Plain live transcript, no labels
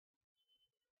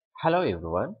Hello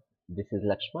everyone, this is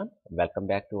Lakshman. Welcome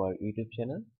back to our YouTube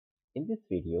channel. In this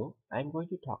video, I am going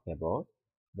to talk about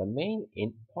the main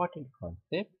important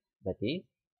concept, that is,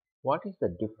 what is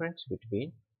the difference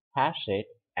between HashSet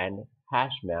and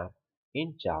HashMap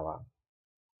in Java.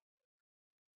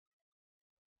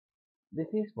 This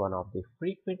is one of the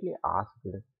frequently asked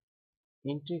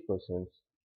entry questions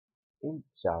in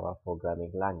Java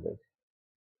programming language.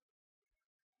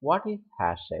 What is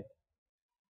HashSet?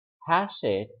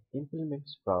 HashSet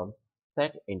implements from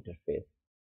set interface.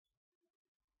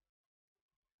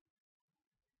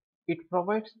 It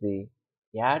provides the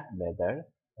add method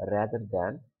rather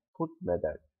than put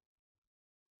method.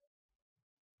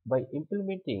 By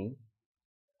implementing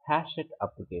HashSet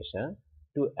application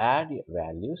to add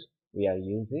values, we are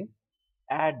using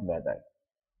add method.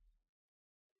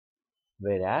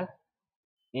 Whereas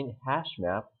in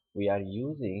HashMap, we are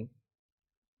using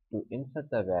to insert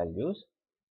the values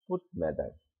put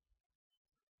method.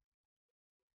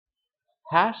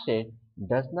 HashSet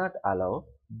does not allow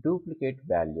duplicate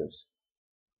values.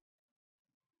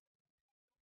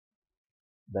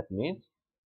 That means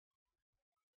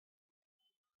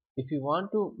if you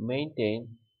want to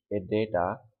maintain a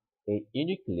data, a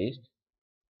unique list,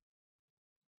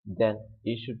 then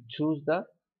you should choose the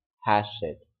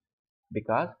HashSet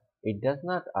because it does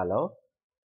not allow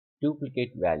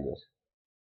duplicate values.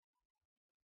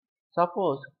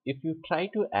 Suppose if you try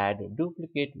to add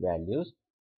duplicate values,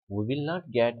 we will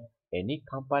not get any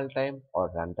compile time or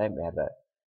runtime error.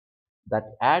 That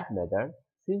add method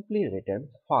simply returns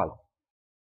false.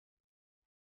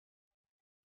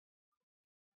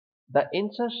 The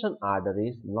insertion order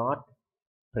is not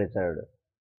preserved.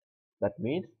 That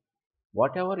means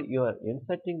whatever you are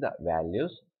inserting the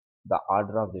values, the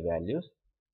order of the values,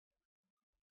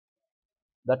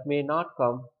 that may not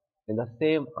come in the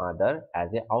same order as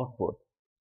a output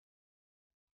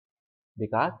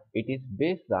because it is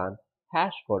based on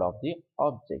hash code of the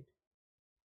object.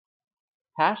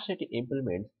 HashSet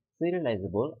implements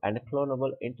serializable and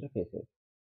clonable interfaces.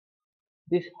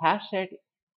 This HashSet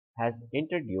has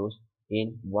introduced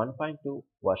in 1.2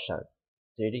 version,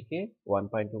 JDK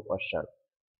 1.2 version.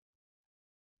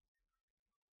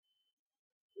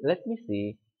 Let me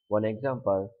see one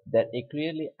example that you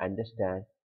clearly understand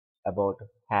about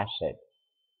HashSet.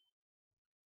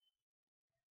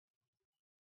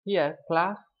 Here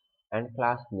class and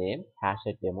class name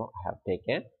HashSet demo I have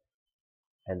taken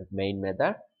and main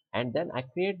method, and then I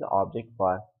create the object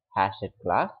for HashSet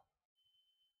class,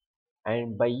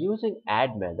 and by using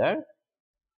add method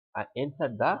I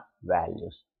insert the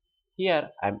values. Here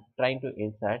I am trying to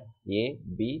insert A,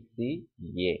 B, C,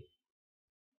 A.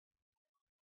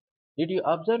 Did you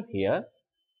observe here?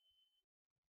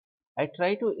 I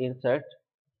try to insert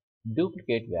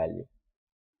duplicate value.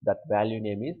 That value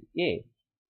name is A.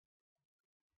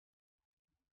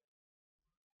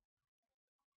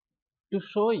 To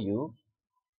show you,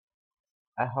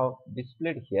 I have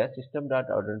displayed here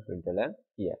system.out.println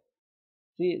here.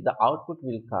 See, the output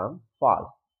will come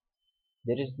false.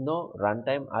 There is no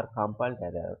runtime or compiled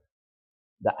error.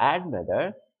 The add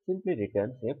method simply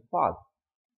returns a false.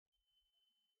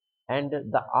 And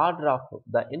the order of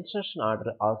the insertion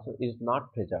order also is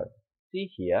not preserved. See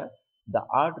here, the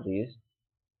order is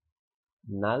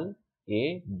null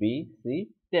A, B, C,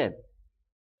 10.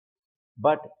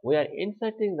 But we are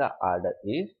inserting the order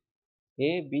is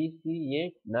A, B, C,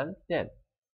 A, null, 10.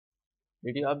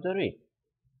 Did you observe it?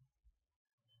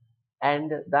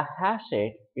 And the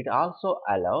HashSet, it also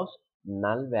allows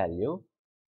null value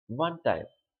one time.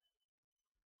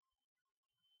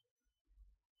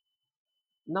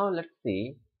 Now let's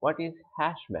see what is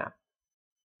HashMap.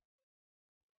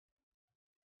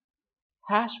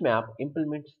 HashMap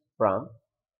implements from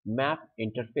map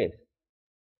interface.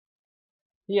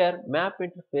 Here map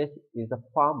interface is the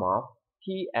form of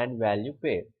key and value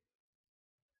pair.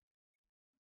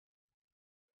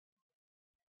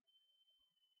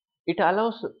 It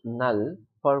allows null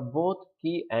for both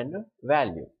key and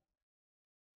value.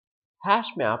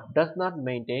 HashMap does not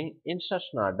maintain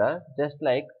insertion order just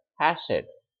like HashSet.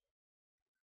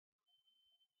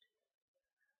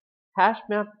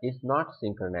 HashMap is not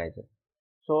synchronized,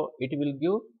 so it will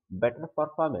give better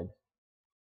performance.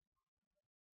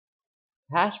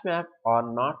 HashMap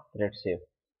are not thread safe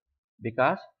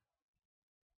because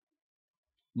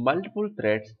multiple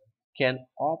threads can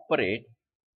operate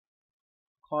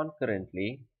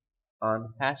concurrently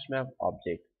on HashMap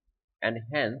object, and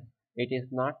hence it is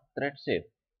not thread safe.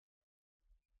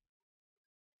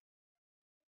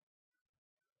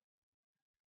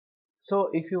 So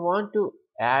if you want to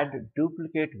add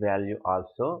duplicate value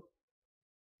also,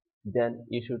 then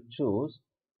you should choose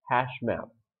HashMap.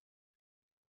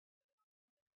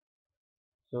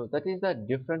 So that is the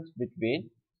difference between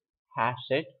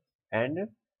HashSet and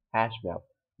HashMap.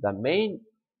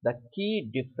 The key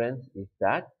difference is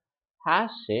that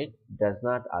HashSet does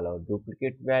not allow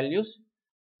duplicate values,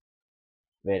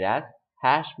 whereas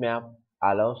HashMap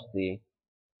allows the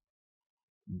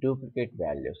duplicate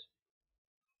values.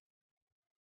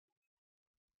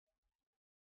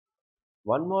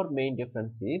 One more main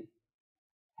difference is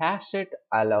HashSet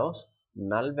allows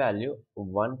null value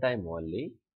one time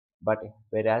only, but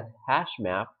whereas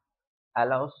HashMap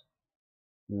allows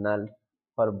null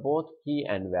for both key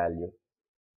and value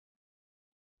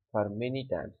for many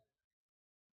times.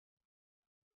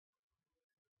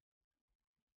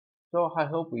 So I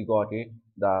hope we got it,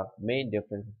 the main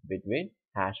differences between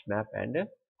HashMap and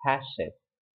HashSet.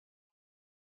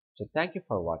 So thank you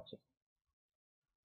for watching.